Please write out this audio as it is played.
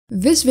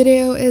This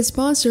video is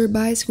sponsored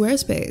by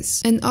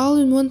Squarespace, an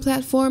all-in-one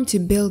platform to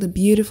build a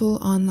beautiful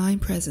online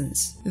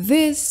presence.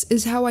 This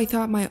is how I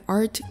thought my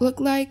art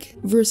looked like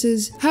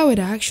versus how it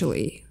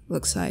actually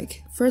looks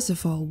like. First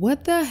of all,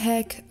 what the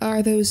heck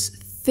are those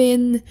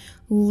thin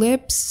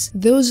lips?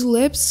 Those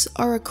lips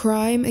are a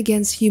crime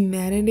against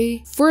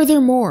humanity.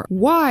 Furthermore,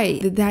 why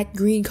did that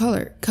green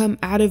color come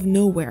out of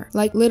nowhere?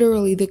 Like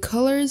literally, the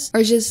colors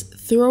are just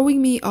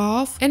throwing me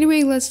off.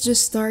 Anyway, let's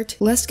just start.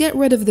 Let's get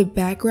rid of the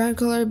background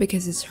color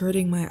because it's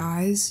hurting my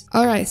eyes.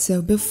 Alright,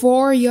 so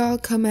before y'all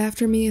come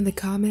after me in the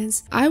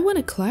comments, I want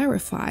to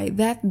clarify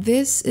that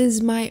this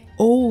is my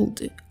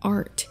old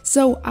art.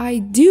 So I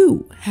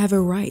do have a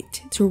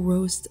right to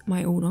roast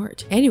my own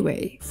art.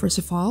 Anyway, first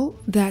of all,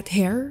 that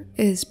hair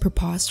is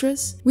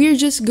preposterous. We are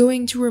just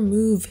going to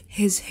remove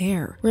his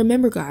hair.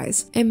 Remember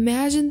guys,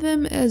 imagine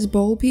them as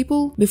bald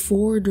people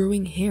before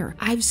growing hair.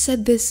 I've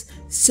said this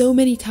so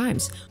many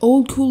times.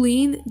 Old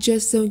Kooleen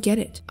just don't get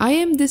it. I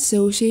am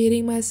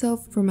dissociating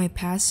myself from my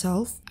past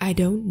self. I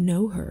don't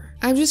know her.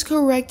 I'm just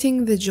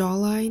correcting the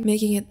jawline,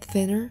 making it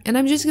thinner, and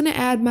I'm just gonna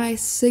add my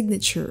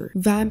signature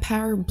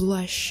vampire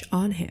blush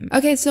on him.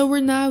 Okay, so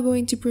we're now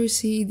going to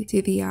proceed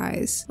to the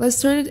eyes.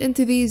 Let's turn it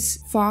into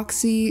these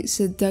foxy,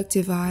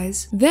 seductive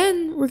eyes.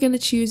 Then we're gonna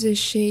choose a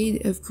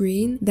shade of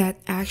green that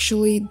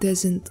actually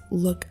doesn't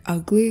look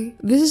ugly.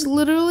 This is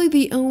literally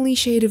the only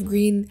shade of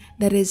green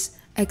that is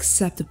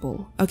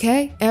acceptable,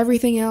 okay?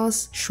 Everything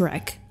else,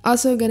 Shrek.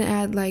 Also gonna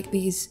add like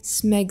these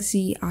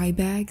smegsy eye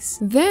bags.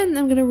 Then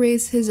I'm gonna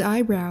raise his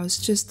eyebrows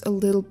just a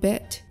little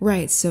bit.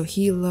 Right, so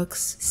he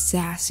looks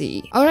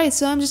sassy. Alright,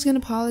 so I'm just gonna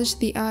polish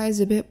the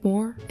eyes a bit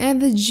more.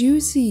 And the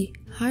juicy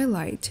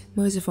highlight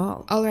most of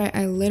all. Alright,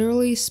 I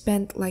literally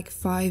spent like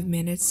 5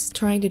 minutes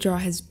trying to draw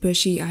his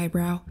bushy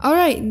eyebrow.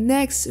 Alright,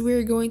 next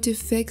we're going to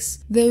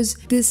fix those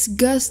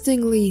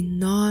disgustingly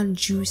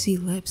non-juicy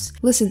lips.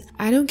 Listen,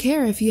 I don't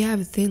care if you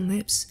have thin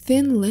lips.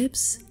 Thin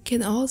lips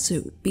can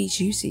also be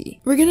juicy.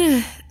 We're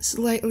gonna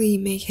slightly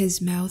make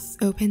his mouth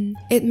open.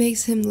 It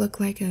makes him look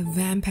like a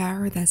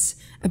vampire that's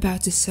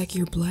about to suck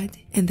your blood,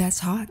 and that's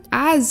hot.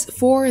 As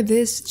for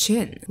this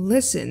chin,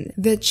 listen,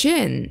 the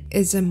chin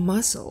is a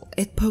muscle.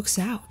 It pokes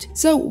out.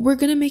 So we're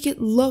gonna make it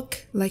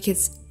look like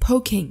it's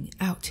poking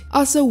out.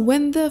 Also,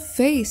 when the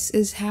face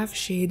is half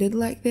shaded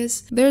like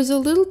this, there's a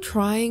little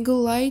triangle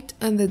light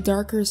on the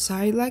darker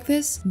side like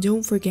this.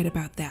 Don't forget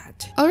about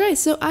that. Alright,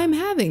 so I'm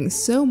having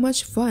so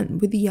much fun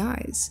with the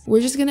eyes.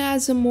 We're just gonna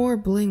add some more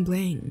bling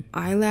bling.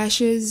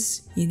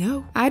 Eyelashes, you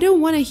know? I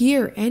don't want to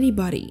hear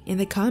anybody in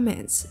the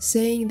comments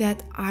saying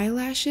that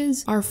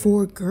eyelashes are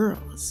for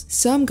girls.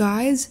 Some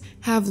guys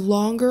have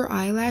longer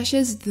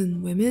eyelashes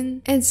than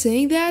women, and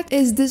saying that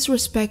is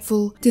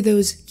disrespectful to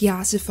those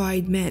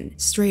gassified men.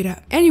 Straight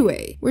up.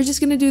 Anyway, we're just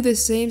gonna do the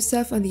same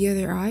stuff on the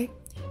other eye.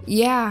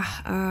 Yeah,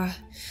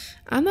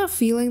 I'm not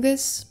feeling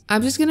this.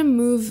 I'm just gonna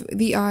move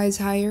the eyes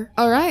higher.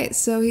 Alright,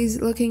 so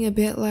he's looking a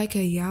bit like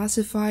a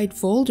yassified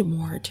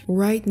Voldemort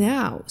right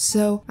now,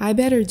 so I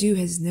better do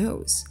his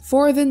nose.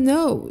 For the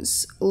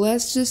nose,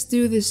 let's just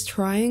do this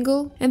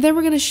triangle, and then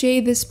we're gonna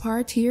shade this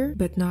part here,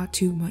 but not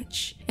too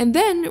much. And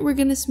then we're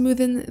gonna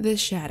smoothen the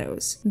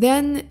shadows.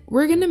 Then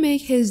we're gonna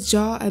make his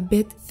jaw a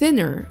bit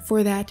thinner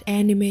for that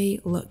anime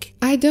look.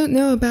 I don't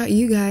know about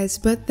you guys,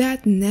 but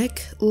that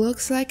neck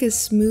looks like a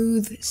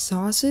smooth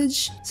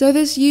sausage. So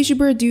this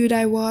YouTuber dude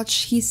I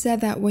watch, he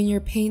said that when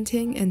you're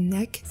painting a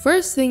neck,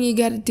 first thing you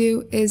gotta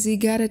do is you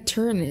gotta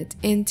turn it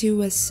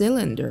into a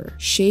cylinder.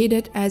 Shade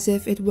it as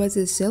if it was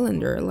a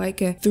cylinder,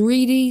 like a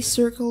 3D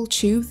circle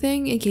chew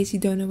thing, in case you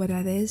don't know what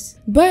that is.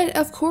 But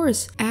of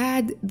course,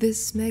 add the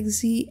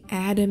smegsy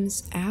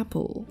Adam's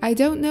apple. I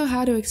don't know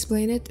how to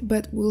explain it,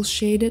 but we'll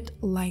shade it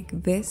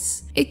like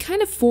this. It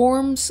kind of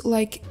forms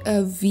like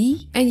a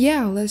V, and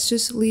yeah, let's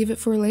just leave it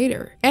for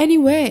later.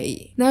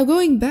 Anyway, now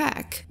going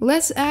back,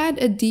 let's add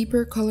a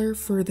deeper color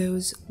for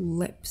those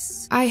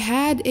lips. I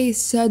had a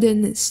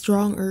sudden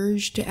strong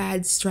urge to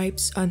add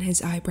stripes on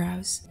his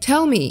eyebrows.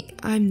 Tell me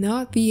I'm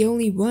not the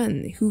only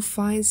one who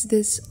finds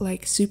this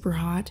like super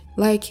hot.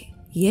 Like,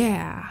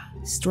 yeah,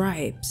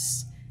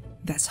 stripes.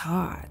 That's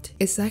hot.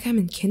 It's like I'm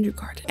in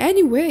kindergarten.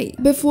 Anyway,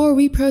 before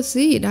we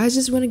proceed, I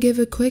just want to give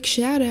a quick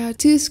shout out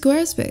to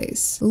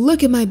Squarespace.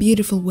 Look at my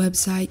beautiful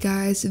website,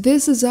 guys.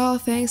 This is all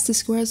thanks to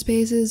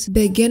Squarespace's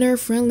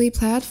beginner-friendly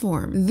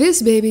platform.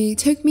 This baby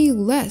took me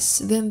less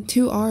than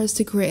 2 hours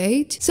to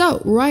create.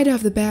 So, right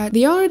off the bat,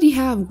 they already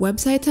have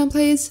website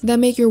templates that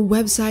make your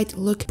website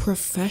look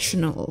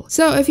professional.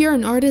 So, if you're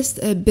an artist,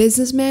 a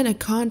businessman, a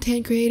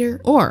content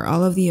creator, or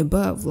all of the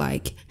above,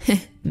 like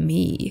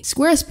me,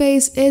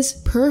 Squarespace is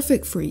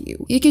perfect for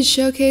you. You can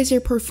showcase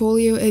your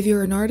portfolio if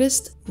you're an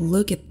artist,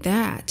 look at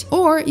that.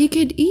 Or you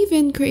could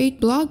even create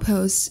blog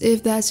posts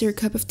if that's your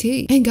cup of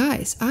tea. And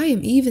guys, I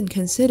am even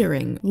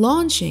considering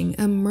launching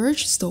a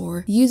merch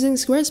store using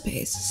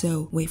Squarespace,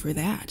 so wait for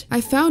that.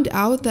 I found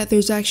out that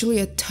there's actually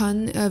a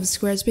ton of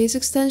Squarespace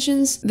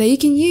extensions that you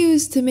can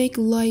use to make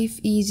life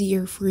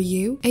easier for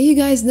you. And you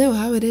guys know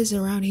how it is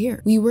around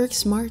here. We work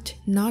smart,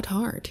 not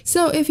hard.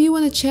 So if you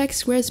want to check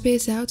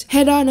Squarespace out,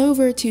 head on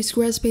over to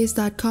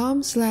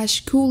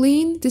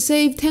squarespace.com/Kooleen to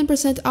save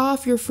 10%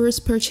 off your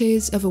first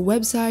purchase of a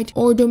website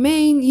or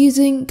domain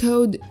using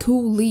code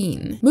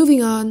Kooleen.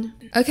 Moving on.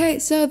 Okay,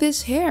 so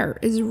this hair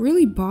is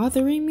really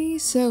bothering me,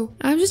 so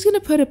I'm just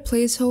gonna put a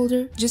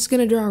placeholder, just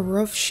gonna draw a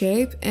rough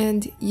shape,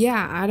 and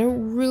yeah, I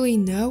don't really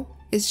know.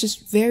 It's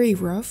just very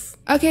rough.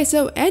 Okay,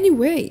 so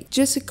anyway,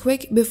 just a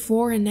quick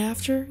before and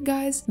after,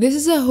 guys. This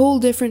is a whole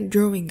different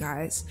drawing,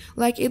 guys.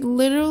 Like, it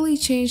literally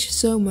changed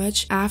so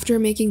much after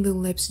making the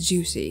lips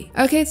juicy.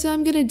 Okay, so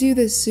I'm gonna do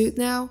this suit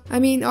now. I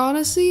mean,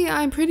 honestly,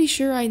 I'm pretty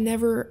sure I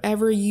never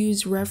ever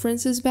used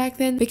references back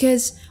then,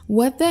 because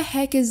what the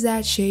heck is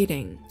that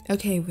shading?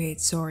 Okay,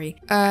 wait, sorry.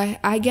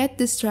 I get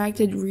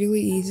distracted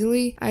really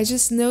easily. I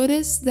just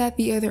noticed that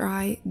the other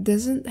eye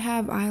doesn't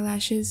have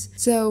eyelashes,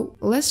 so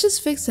let's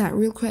just fix that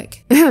real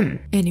quick.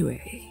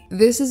 Anyway.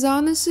 This is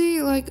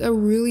honestly like a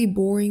really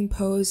boring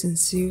pose and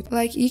suit.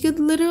 Like, you could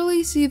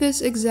literally see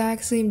this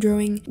exact same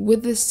drawing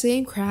with the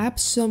same crap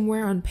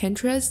somewhere on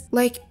Pinterest.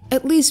 Like,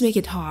 at least make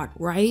it hot,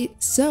 right?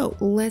 So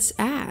let's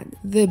add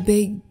the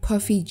big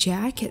puffy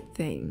jacket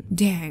thing.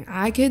 Dang,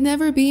 I could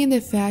never be in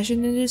the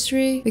fashion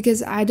industry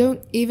because I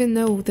don't even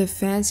know the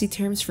fancy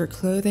terms for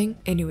clothing.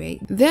 Anyway,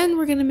 then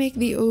we're gonna make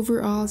the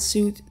overall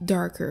suit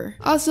darker.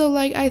 Also,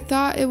 like, I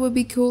thought it would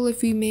be cool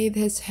if we made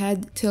his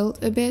head tilt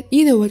a bit.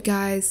 You know what,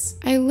 guys?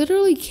 I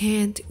literally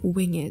can't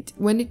wing it.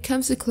 When it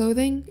comes to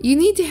clothing, you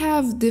need to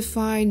have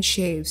defined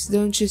shapes,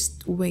 don't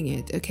just wing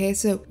it, okay?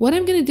 So what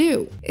I'm gonna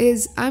do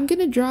is I'm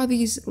gonna draw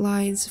these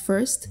lines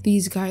first,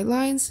 these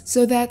guidelines,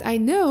 so that I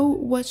know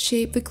what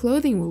shape the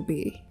clothing will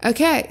be.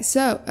 Okay,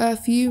 so a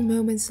few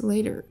moments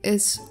later.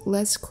 It's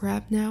less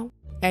crap now.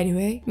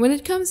 Anyway, when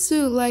it comes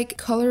to like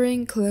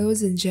coloring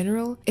clothes in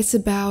general, it's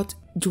about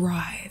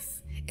drive.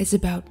 It's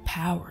about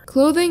power.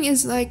 Clothing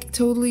is like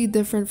totally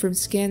different from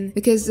skin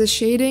because the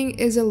shading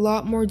is a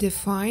lot more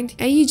defined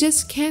and you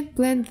just can't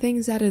blend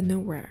things out of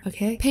nowhere,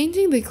 okay?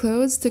 Painting the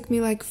clothes took me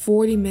like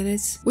 40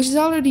 minutes, which is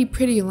already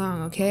pretty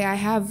long, okay? I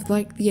have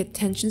like the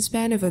attention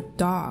span of a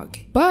dog.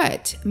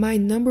 But my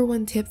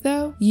 #1 tip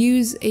though,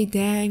 use a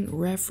dang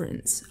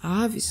reference,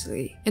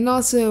 obviously. And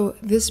also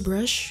this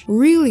brush,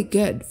 really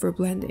good for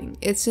blending.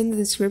 It's in the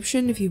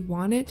description if you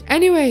want it.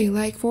 Anyway,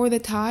 like for the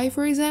tie,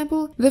 for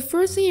example, the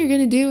first thing you're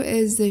gonna do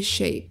is the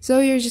shape. So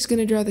you're just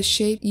gonna draw the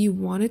shape you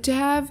want it to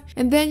have,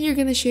 and then you're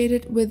gonna shade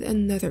it with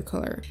another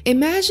color.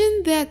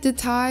 Imagine that the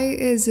tie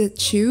is a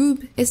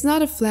tube. It's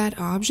not a flat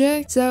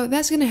object, so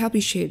that's gonna help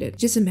you shade it.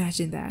 Just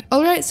imagine that.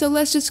 Alright, so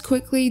let's just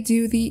quickly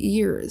do the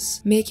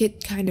ears. Make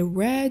it kind of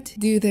red,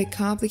 do the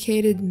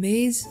complicated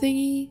maze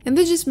thingy, and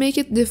then just make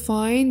it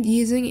defined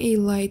using a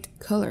light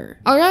color.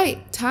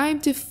 Alright, time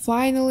to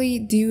finally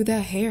do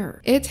the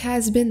hair. It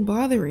has been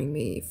bothering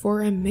me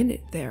for a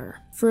minute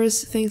there.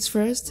 First things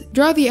first,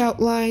 draw the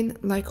outline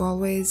like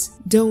always,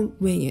 don't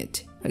wing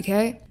it,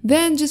 okay?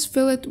 Then just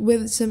fill it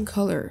with some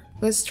color.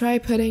 Let's try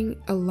putting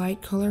a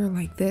light color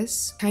like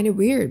this. Kind of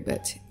weird,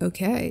 but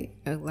okay,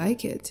 I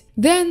like it.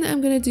 Then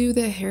I'm gonna do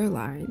the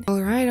hairline.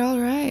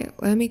 Alright,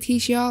 let me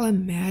teach y'all a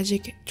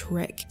magic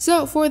trick.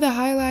 So for the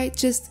highlight,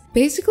 just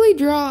basically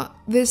draw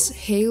this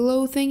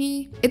halo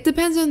thingy. It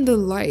depends on the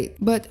light,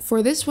 but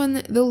for this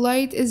one, the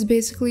light is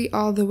basically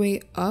all the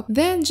way up.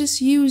 Then just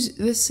use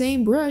the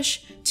same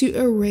brush to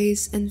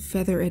erase and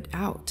feather it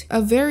out.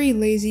 A very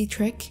lazy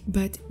trick,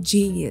 but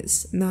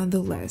genius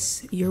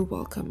nonetheless. You're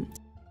welcome.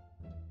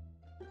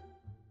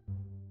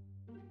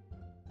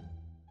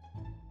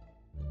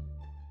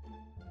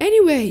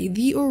 Anyway,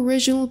 the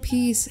original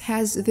piece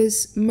has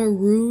this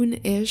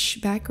maroon-ish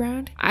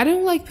background. I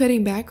don't like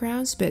putting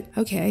backgrounds, but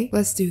okay,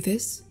 let's do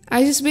this.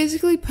 I just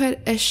basically put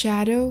a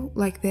shadow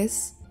like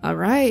this.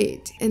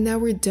 Alright, and now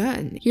we're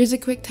done. Here's a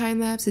quick time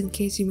lapse in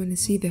case you want to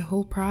see the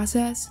whole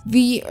process.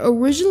 The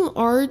original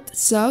art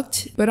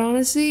sucked, but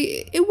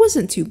honestly, it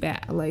wasn't too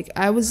bad. Like,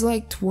 I was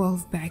like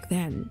 12 back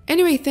then.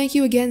 Anyway, thank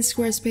you again,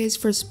 Squarespace,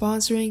 for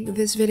sponsoring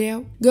this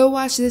video. Go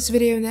watch this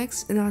video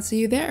next, and I'll see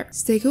you there.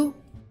 Stay cool.